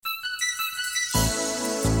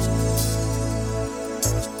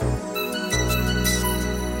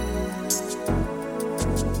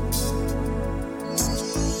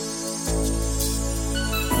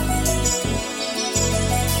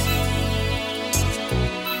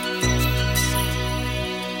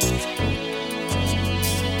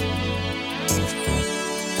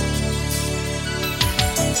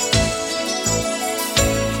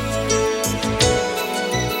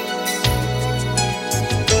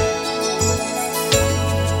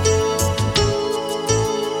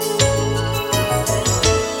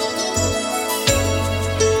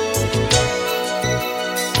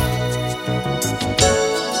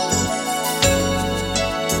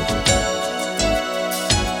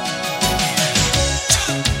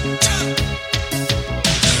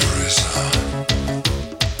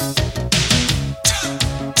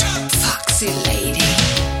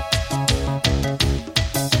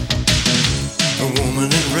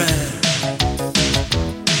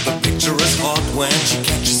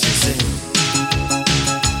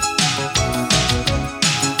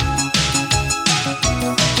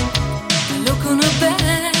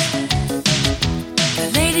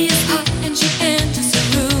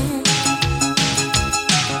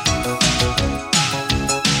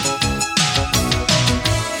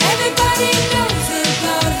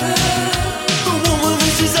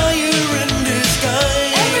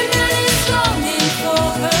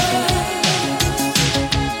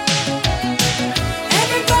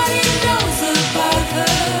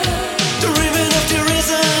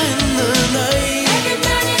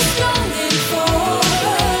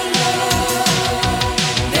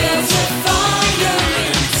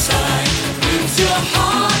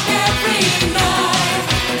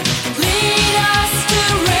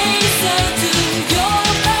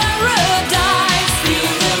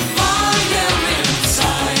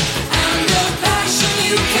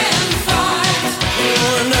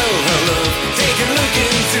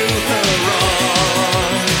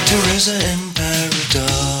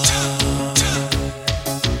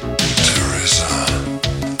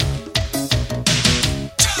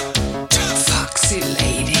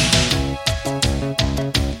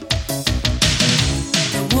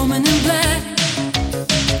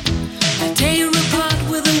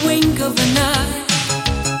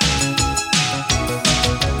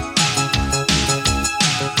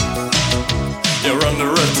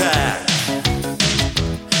attack.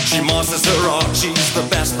 She masters her art, she's the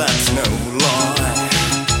best, that's no lie.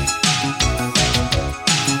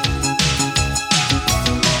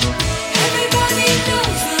 Everybody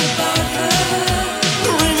knows about her.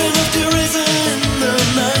 The ringing of Teresa in the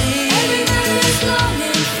night. Everybody's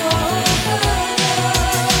longing for her.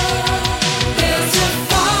 There's a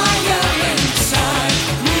fire inside,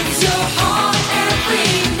 moves your heart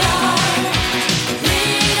every night.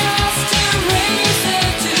 Lead us to raise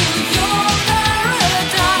it to your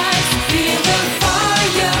paradise. Feel the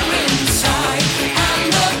fire inside and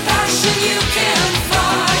the passion you can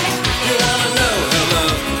find. You wanna know her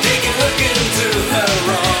love, take a look into her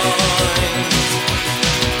eyes.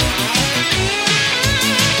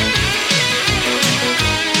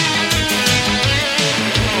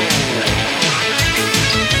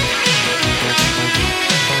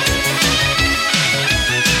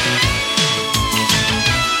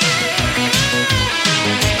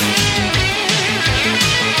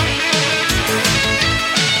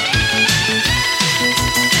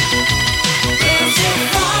 There's a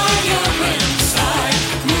fire inside,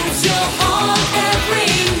 moves your heart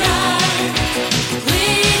every night.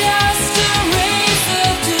 Lead us to raise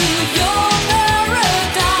it to your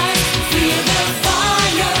paradise. Feel the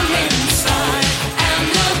fire inside and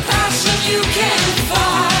the passion you can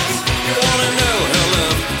find. You wanna know her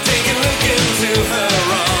love, take a look into her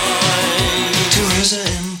eyes. Teresa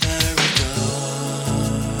in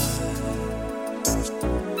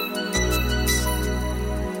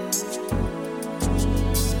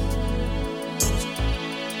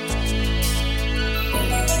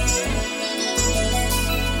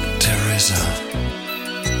Teresa,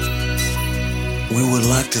 we would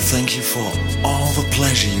like to thank you for all the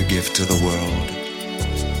pleasure you give to the world.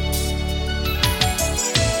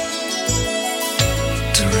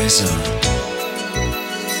 Teresa,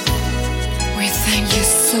 We thank you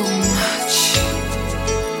so much.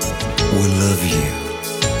 we love you.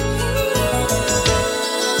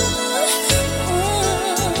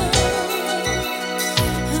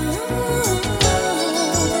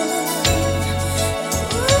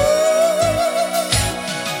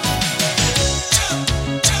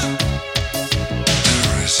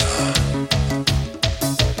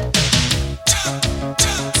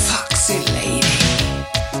 Foxy lady.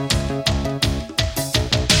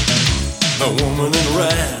 The woman in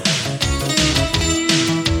red